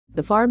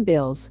The Farm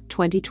Bills,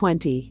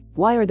 2020.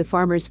 Why are the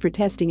farmers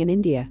protesting in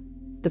India?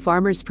 The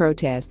farmers'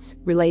 protests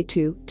relate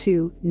to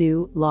two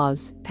new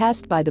laws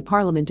passed by the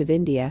Parliament of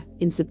India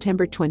in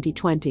September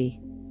 2020.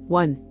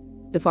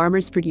 1. The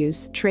Farmers'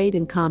 Produce, Trade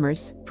and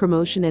Commerce,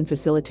 Promotion and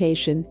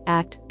Facilitation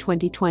Act,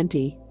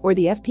 2020, or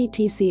the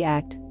FPTC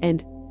Act,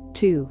 and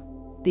 2.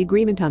 The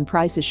Agreement on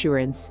Price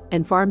Assurance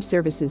and Farm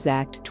Services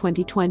Act,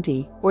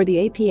 2020, or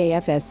the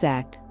APAFS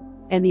Act,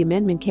 and the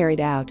amendment carried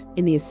out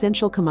in the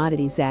Essential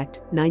Commodities Act,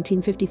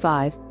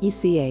 1955,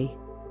 ECA.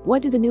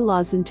 What do the new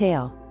laws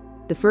entail?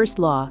 The first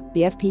law,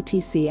 the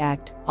FPTC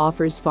Act,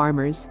 offers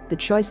farmers the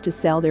choice to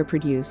sell their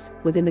produce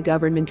within the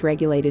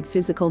government-regulated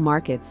physical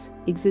markets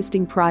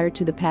existing prior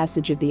to the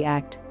passage of the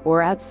Act,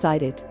 or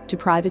outside it, to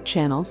private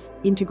channels,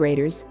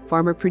 integrators,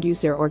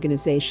 farmer-producer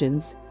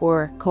organizations,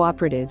 or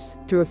cooperatives,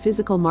 through a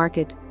physical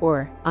market,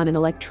 or on an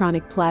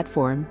electronic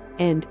platform,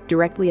 and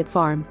directly at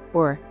farm,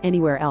 or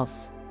anywhere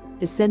else.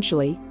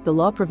 Essentially, the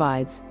law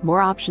provides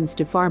more options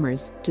to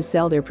farmers to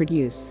sell their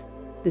produce.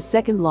 The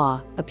second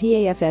law, a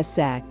PAFS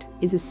Act,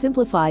 is a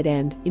simplified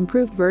and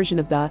improved version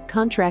of the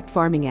Contract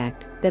Farming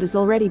Act that has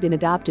already been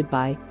adopted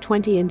by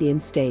 20 Indian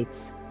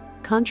states.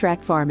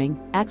 Contract farming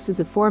acts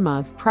as a form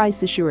of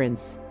price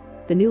assurance.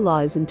 The new law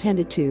is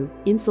intended to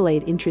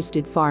insulate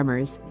interested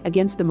farmers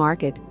against the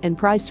market and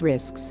price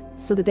risks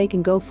so that they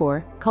can go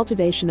for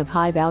cultivation of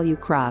high-value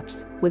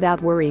crops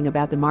without worrying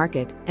about the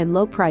market and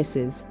low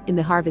prices in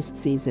the harvest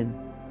season.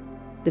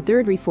 The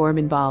third reform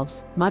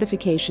involves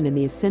modification in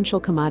the Essential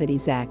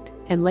Commodities Act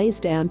and lays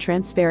down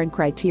transparent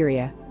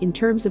criteria in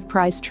terms of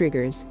price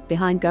triggers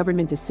behind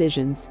government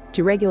decisions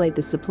to regulate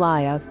the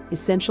supply of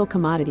essential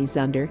commodities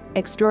under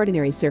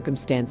extraordinary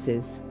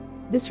circumstances.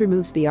 This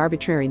removes the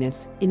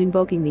arbitrariness in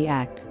invoking the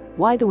Act.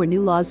 Why there were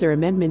new laws or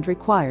amendment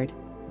required?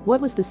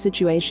 What was the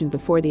situation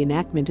before the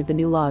enactment of the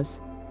new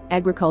laws?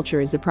 Agriculture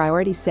is a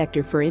priority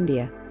sector for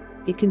India.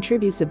 It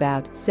contributes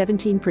about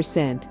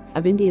 17%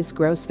 of India's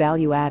gross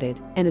value added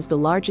and is the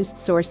largest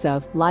source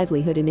of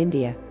livelihood in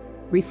India.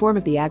 Reform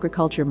of the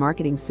agriculture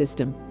marketing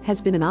system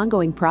has been an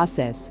ongoing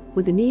process,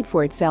 with the need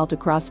for it felt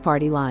across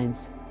party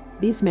lines.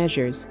 These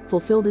measures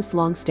fulfill this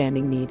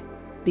long-standing need.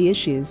 The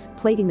issues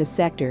plaguing the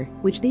sector,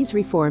 which these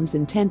reforms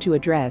intend to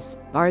address,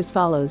 are as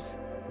follows.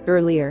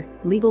 Earlier,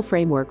 legal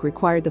framework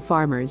required the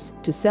farmers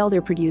to sell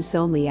their produce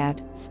only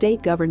at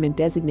state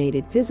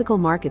government-designated physical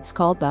markets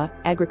called the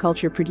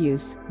Agriculture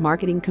Produce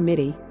Marketing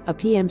Committee, a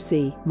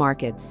PMC,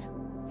 markets.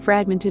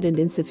 Fragmented and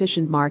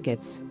insufficient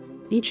markets.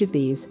 Each of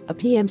these, a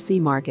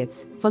PMC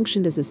markets,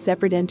 functioned as a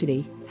separate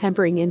entity,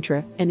 hampering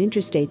intra- and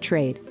interstate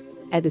trade.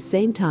 At the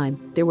same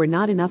time, there were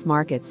not enough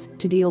markets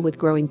to deal with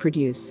growing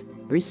produce.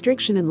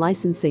 Restriction and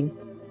licensing.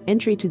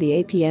 Entry to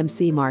the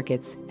APMC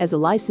markets as a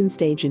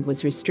licensed agent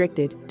was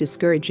restricted,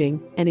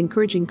 discouraging and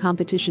encouraging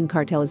competition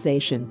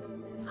cartelization.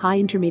 High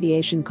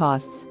intermediation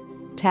costs,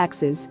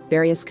 taxes,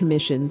 various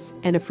commissions,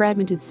 and a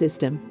fragmented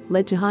system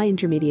led to high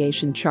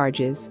intermediation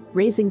charges,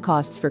 raising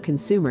costs for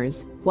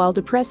consumers while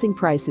depressing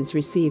prices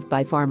received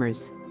by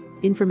farmers.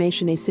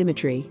 Information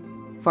asymmetry.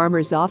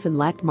 Farmers often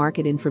lacked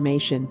market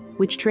information,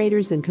 which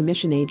traders and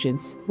commission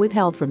agents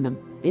withheld from them.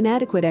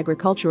 Inadequate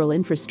agricultural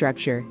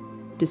infrastructure.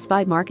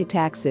 Despite market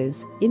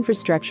taxes,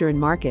 infrastructure and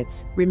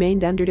markets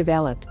remained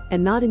underdeveloped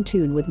and not in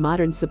tune with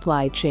modern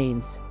supply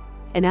chains.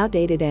 An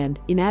outdated and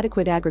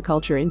inadequate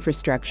agriculture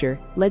infrastructure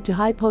led to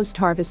high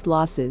post-harvest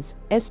losses,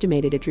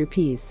 estimated at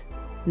Rs.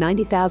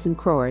 90,000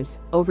 crores,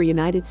 over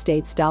United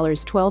States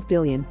dollars 12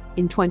 billion,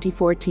 in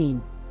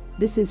 2014.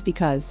 This is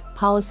because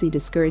policy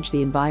discouraged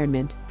the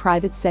environment,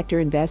 private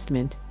sector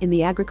investment in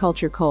the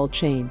agriculture cold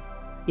chain.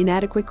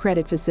 Inadequate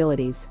credit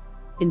facilities.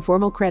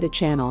 Informal credit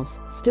channels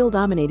still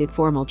dominated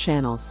formal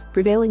channels.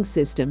 Prevailing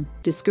system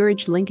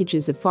discouraged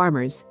linkages of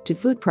farmers to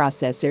food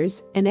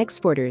processors and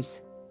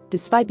exporters.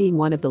 Despite being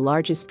one of the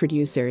largest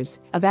producers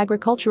of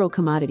agricultural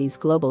commodities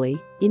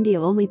globally, India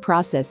only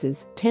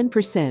processes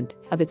 10%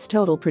 of its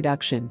total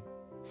production.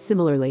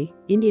 Similarly,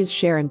 India's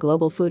share in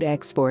global food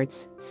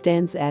exports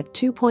stands at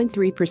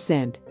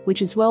 2.3%,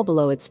 which is well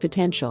below its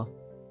potential.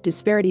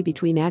 Disparity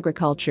between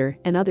agriculture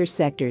and other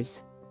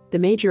sectors. The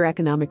major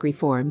economic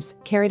reforms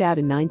carried out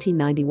in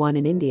 1991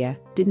 in India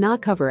did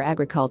not cover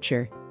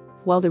agriculture.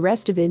 While the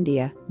rest of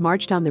India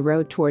marched on the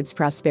road towards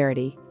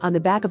prosperity, on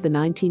the back of the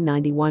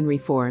 1991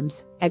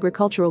 reforms,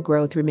 agricultural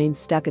growth remained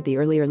stuck at the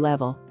earlier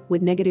level,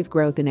 with negative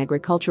growth in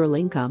agricultural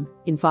income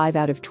in 5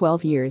 out of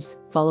 12 years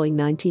following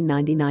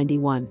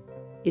 1990-91.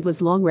 It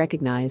was long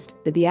recognized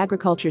that the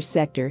agriculture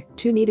sector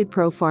too needed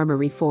pro-farmer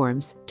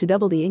reforms to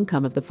double the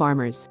income of the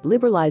farmers.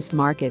 Liberalized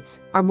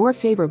markets are more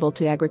favorable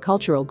to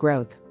agricultural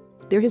growth.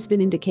 There has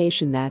been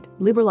indication that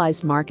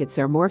liberalized markets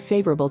are more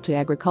favorable to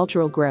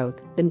agricultural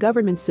growth than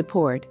government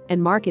support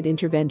and market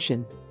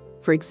intervention.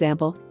 For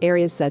example,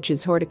 areas such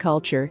as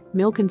horticulture,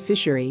 milk and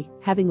fishery,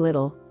 having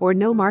little or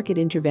no market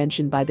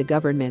intervention by the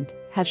government,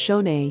 have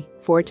shown a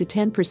 4 to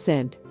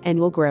 10%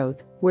 annual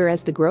growth,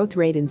 whereas the growth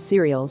rate in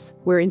cereals,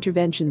 where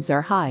interventions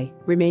are high,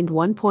 remained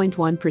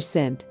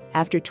 1.1%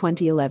 after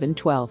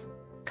 2011-12.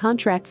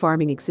 Contract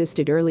farming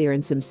existed earlier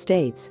in some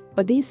states,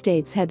 but these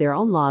states had their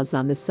own laws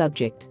on the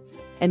subject.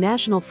 A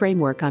national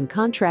framework on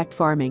contract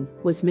farming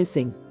was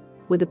missing.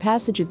 With the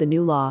passage of the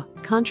new law,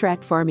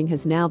 contract farming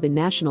has now been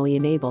nationally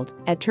enabled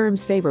at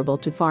terms favorable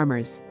to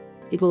farmers.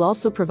 It will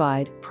also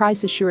provide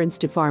price assurance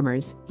to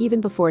farmers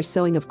even before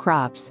sowing of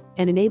crops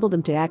and enable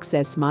them to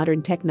access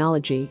modern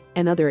technology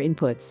and other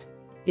inputs.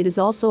 It has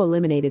also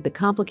eliminated the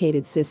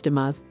complicated system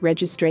of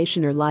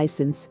registration or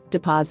license,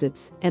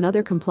 deposits, and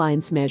other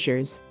compliance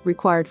measures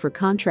required for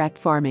contract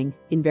farming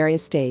in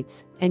various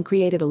states and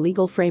created a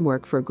legal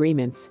framework for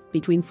agreements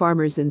between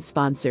farmers and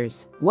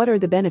sponsors. What are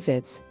the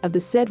benefits of the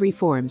said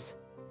reforms?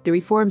 The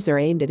reforms are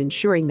aimed at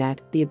ensuring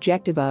that the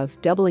objective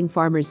of doubling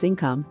farmers'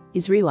 income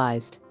is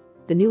realized.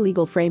 The new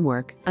legal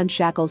framework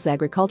unshackles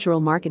agricultural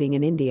marketing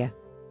in India.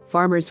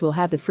 Farmers will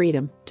have the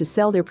freedom to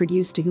sell their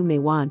produce to whom they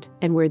want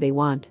and where they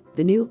want.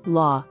 The new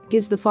law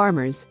gives the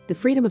farmers the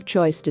freedom of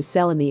choice to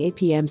sell in the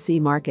APMC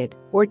market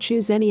or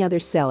choose any other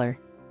seller.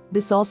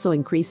 This also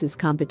increases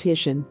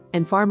competition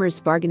and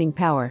farmers' bargaining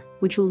power,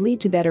 which will lead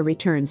to better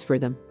returns for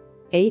them.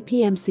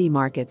 APMC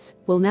markets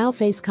will now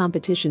face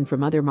competition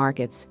from other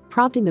markets,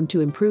 prompting them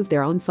to improve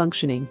their own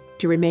functioning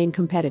to remain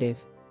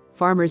competitive.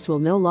 Farmers will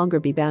no longer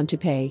be bound to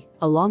pay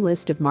a long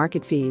list of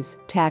market fees,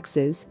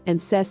 taxes,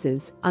 and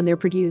cesses on their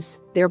produce,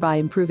 thereby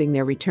improving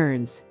their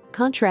returns.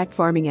 Contract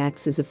farming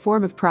acts as a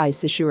form of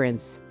price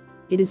assurance.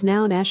 It is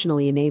now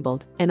nationally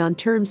enabled and on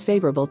terms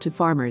favorable to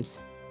farmers.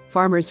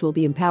 Farmers will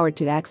be empowered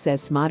to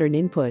access modern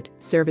input,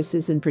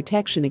 services, and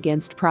protection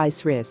against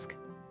price risk.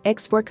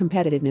 Export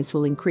competitiveness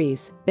will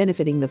increase,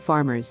 benefiting the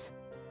farmers.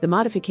 The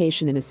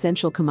Modification in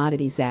Essential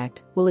Commodities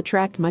Act will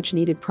attract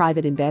much-needed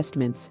private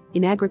investments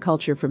in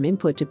agriculture from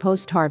input to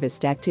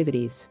post-harvest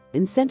activities.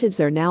 Incentives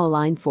are now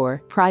aligned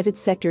for private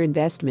sector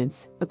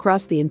investments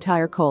across the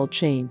entire cold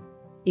chain.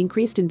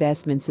 Increased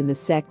investments in the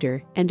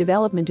sector and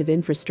development of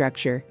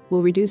infrastructure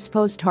will reduce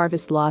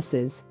post-harvest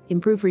losses,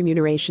 improve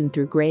remuneration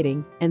through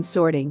grading and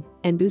sorting,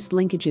 and boost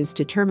linkages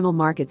to terminal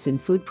markets in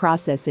food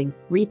processing,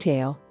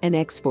 retail, and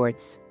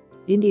exports.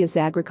 India's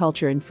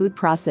agriculture and food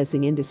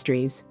processing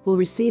industries will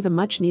receive a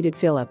much-needed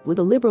fill-up with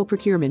a liberal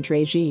procurement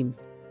regime.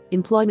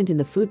 Employment in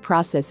the food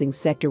processing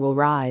sector will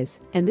rise,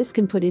 and this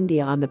can put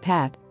India on the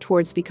path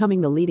towards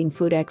becoming the leading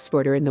food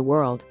exporter in the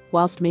world,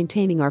 whilst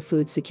maintaining our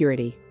food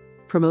security.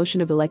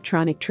 Promotion of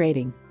electronic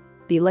trading.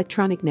 The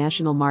Electronic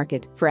National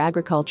Market for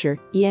Agriculture,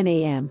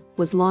 ENAM,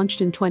 was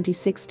launched in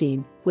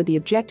 2016 with the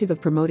objective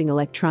of promoting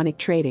electronic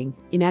trading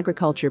in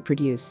agriculture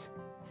produce.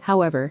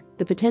 However,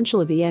 the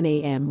potential of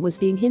ENAM was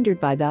being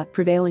hindered by the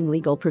prevailing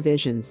legal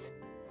provisions.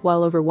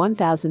 While over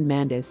 1,000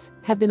 mandis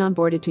have been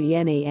onboarded to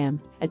ENAM,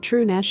 a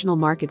true national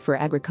market for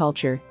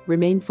agriculture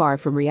remained far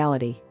from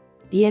reality.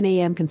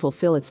 ENAM can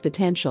fulfill its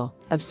potential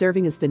of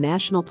serving as the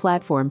national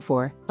platform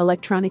for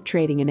electronic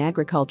trading in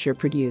agriculture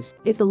produce.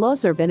 If the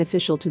laws are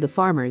beneficial to the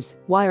farmers,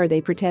 why are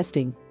they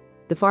protesting?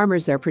 The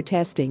farmers are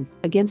protesting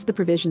against the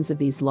provisions of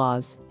these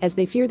laws, as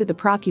they fear that the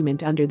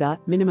procurement under the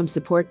Minimum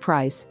Support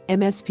Price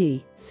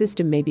 (MSP)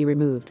 system may be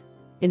removed.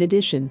 In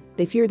addition,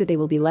 they fear that they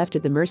will be left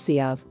at the mercy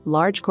of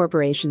large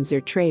corporations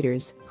or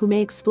traders who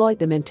may exploit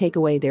them and take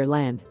away their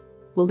land.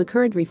 Will the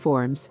current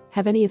reforms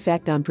have any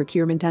effect on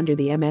procurement under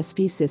the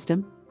MSP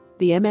system?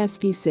 The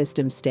MSP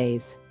system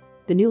stays.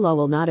 The new law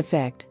will not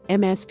affect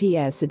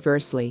MSPs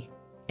adversely.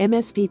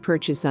 MSP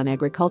purchase on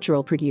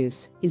agricultural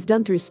produce is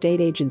done through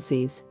state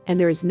agencies, and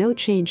there is no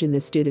change in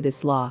this due to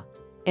this law.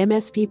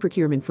 MSP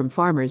procurement from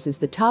farmers is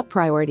the top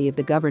priority of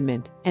the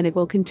government, and it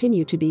will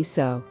continue to be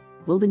so.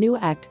 Will the new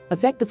act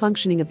affect the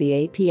functioning of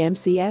the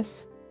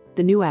APMCS?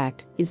 The new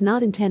act is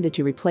not intended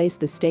to replace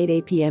the State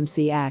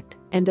APMC Act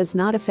and does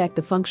not affect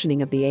the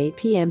functioning of the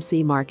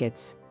APMC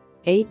markets.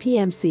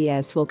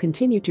 APMCS will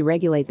continue to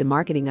regulate the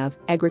marketing of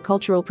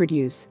agricultural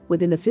produce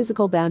within the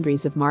physical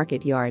boundaries of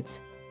market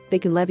yards. They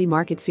can levy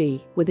market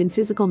fee within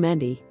physical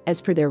mandi, as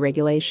per their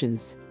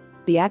regulations.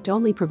 The Act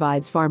only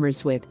provides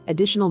farmers with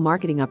additional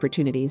marketing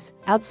opportunities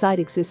outside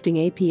existing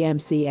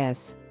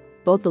APMCS.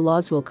 Both the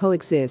laws will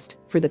coexist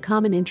for the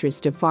common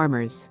interest of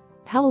farmers.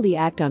 How will the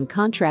Act on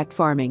contract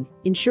farming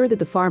ensure that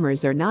the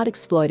farmers are not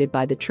exploited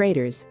by the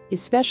traders,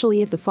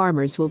 especially if the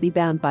farmers will be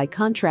bound by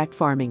contract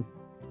farming?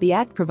 The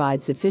Act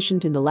provides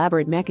efficient and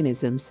elaborate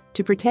mechanisms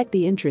to protect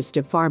the interest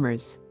of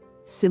farmers.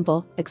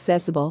 Simple,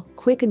 accessible,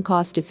 quick and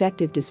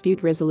cost-effective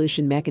dispute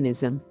resolution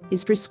mechanism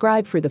is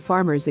prescribed for the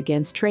farmers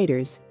against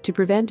traders to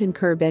prevent and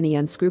curb any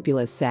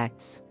unscrupulous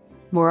acts.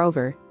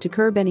 Moreover, to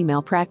curb any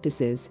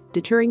malpractices,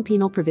 deterring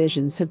penal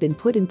provisions have been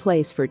put in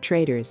place for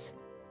traders.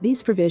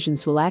 These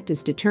provisions will act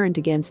as deterrent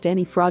against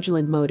any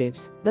fraudulent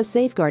motives, thus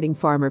safeguarding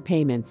farmer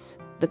payments.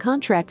 The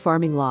contract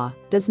farming law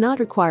does not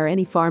require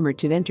any farmer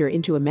to enter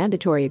into a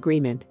mandatory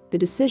agreement. The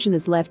decision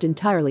is left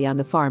entirely on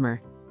the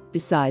farmer.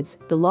 Besides,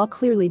 the law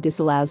clearly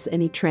disallows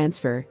any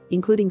transfer,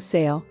 including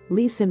sale,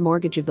 lease and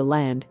mortgage of the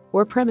land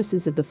or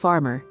premises of the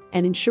farmer,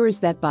 and ensures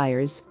that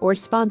buyers or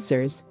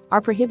sponsors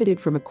are prohibited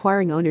from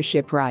acquiring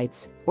ownership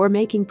rights or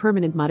making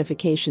permanent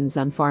modifications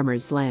on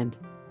farmers' land.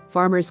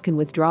 Farmers can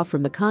withdraw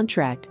from the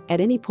contract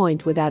at any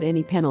point without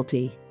any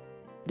penalty.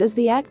 Does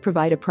the Act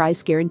provide a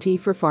price guarantee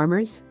for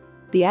farmers?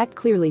 The Act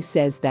clearly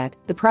says that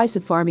the price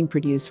of farming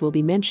produce will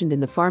be mentioned in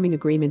the farming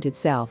agreement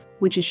itself,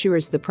 which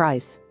assures the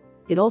price.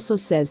 It also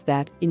says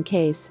that, in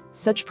case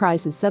such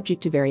price is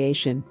subject to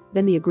variation,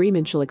 then the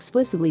agreement shall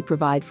explicitly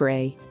provide for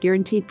a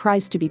guaranteed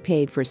price to be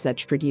paid for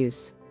such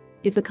produce.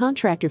 If the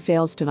contractor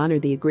fails to honor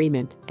the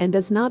agreement and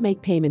does not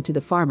make payment to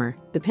the farmer,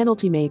 the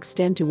penalty may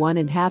extend to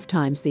 1.5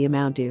 times the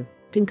amount due.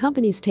 Can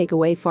companies take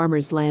away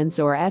farmers' lands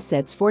or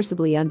assets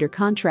forcibly under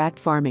contract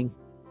farming?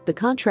 The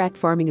contract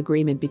farming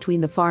agreement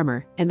between the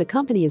farmer and the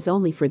company is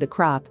only for the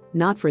crop,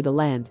 not for the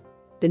land.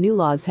 The new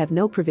laws have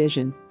no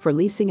provision for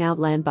leasing out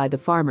land by the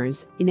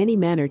farmers in any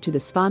manner to the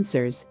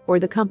sponsors or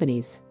the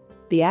companies.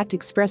 The Act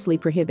expressly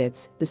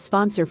prohibits the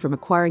sponsor from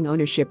acquiring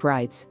ownership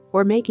rights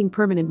or making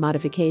permanent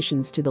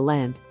modifications to the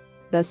land.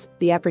 Thus,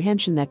 the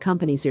apprehension that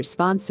companies or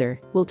sponsor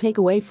will take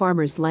away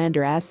farmers' land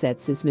or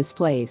assets is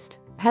misplaced.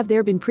 Have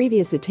there been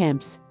previous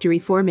attempts to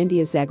reform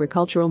India's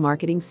agricultural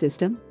marketing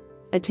system?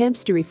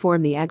 Attempts to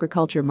reform the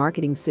agriculture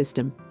marketing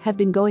system have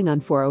been going on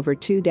for over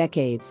 2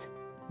 decades.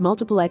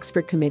 Multiple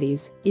expert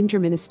committees,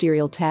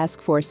 interministerial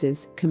task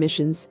forces,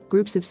 commissions,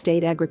 groups of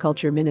state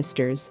agriculture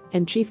ministers,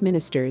 and chief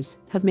ministers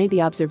have made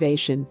the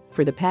observation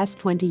for the past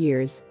 20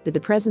 years that the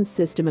present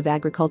system of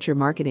agriculture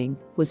marketing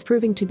was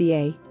proving to be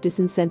a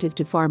disincentive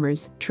to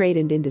farmers, trade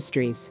and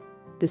industries.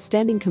 The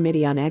Standing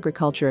Committee on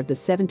Agriculture of the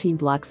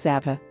 17th Lok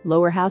Sabha,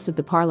 lower house of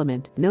the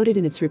parliament, noted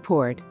in its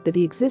report that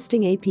the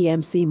existing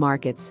APMC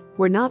markets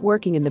were not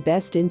working in the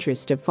best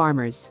interest of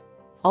farmers.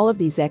 All of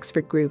these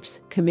expert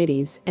groups,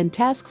 committees, and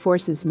task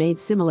forces made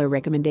similar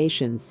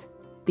recommendations.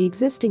 The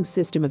existing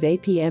system of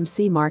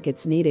APMC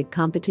markets needed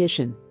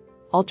competition.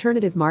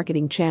 Alternative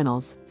marketing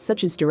channels,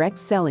 such as direct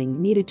selling,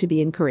 needed to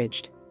be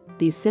encouraged.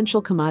 The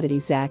Essential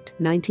Commodities Act,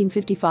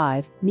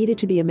 1955, needed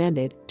to be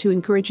amended to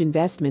encourage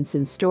investments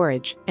in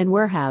storage and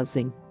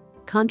warehousing.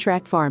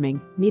 Contract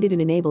farming needed an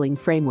enabling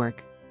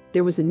framework.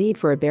 There was a need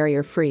for a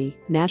barrier-free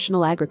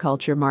national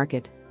agriculture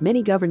market.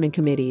 Many government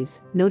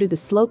committees noted the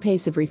slow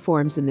pace of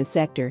reforms in this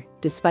sector,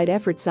 despite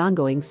efforts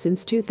ongoing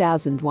since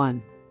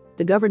 2001.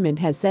 The government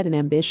has set an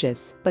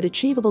ambitious but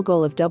achievable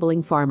goal of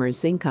doubling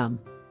farmers' income.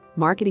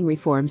 Marketing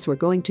reforms were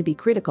going to be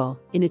critical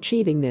in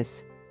achieving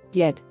this.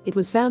 Yet, it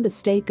was found that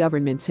state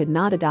governments had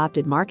not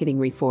adopted marketing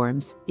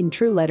reforms in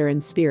true letter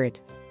and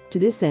spirit. To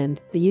this end,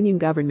 the Union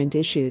government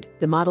issued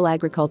the Model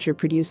Agriculture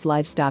Produce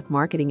Livestock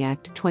Marketing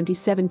Act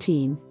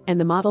 2017 and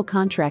the Model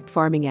Contract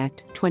Farming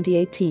Act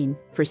 2018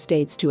 for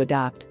states to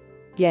adopt.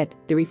 Yet,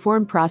 the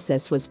reform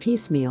process was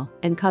piecemeal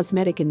and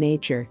cosmetic in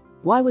nature.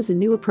 Why was a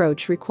new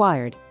approach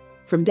required?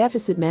 From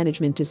deficit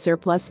management to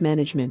surplus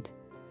management.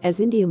 As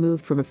India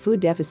moved from a food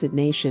deficit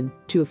nation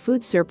to a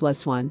food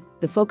surplus one,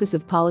 the focus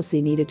of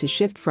policy needed to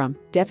shift from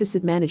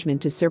deficit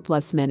management to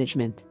surplus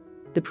management.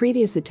 The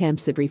previous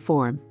attempts at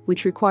reform,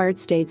 which required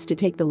states to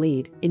take the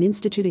lead in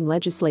instituting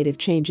legislative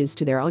changes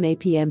to their own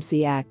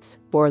APMC acts,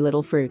 bore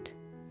little fruit.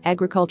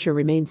 Agriculture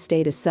remained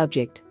status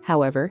subject,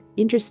 however,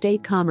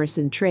 interstate commerce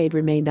and trade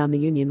remained on the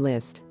Union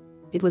list.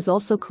 It was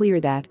also clear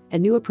that a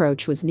new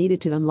approach was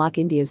needed to unlock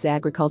India's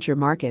agriculture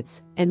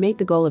markets and make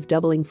the goal of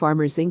doubling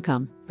farmers'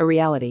 income a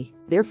reality.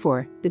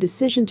 Therefore, the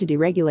decision to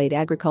deregulate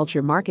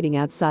agriculture marketing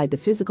outside the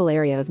physical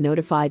area of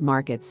notified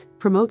markets,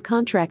 promote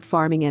contract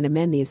farming and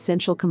amend the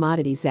Essential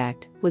Commodities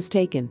Act was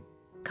taken.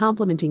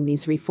 Complementing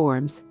these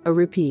reforms, a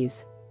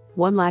Rs.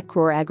 1 lakh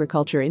crore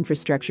agriculture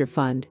infrastructure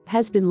fund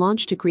has been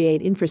launched to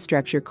create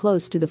infrastructure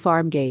close to the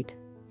farm gate.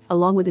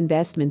 Along with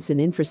investments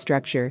in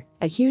infrastructure,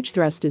 a huge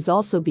thrust is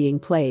also being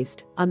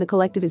placed on the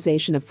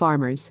collectivization of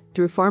farmers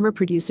through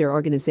farmer-producer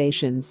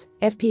organizations,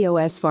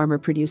 FPOS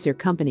farmer-producer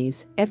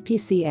companies,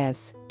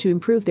 FPCS, to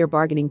improve their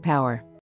bargaining power.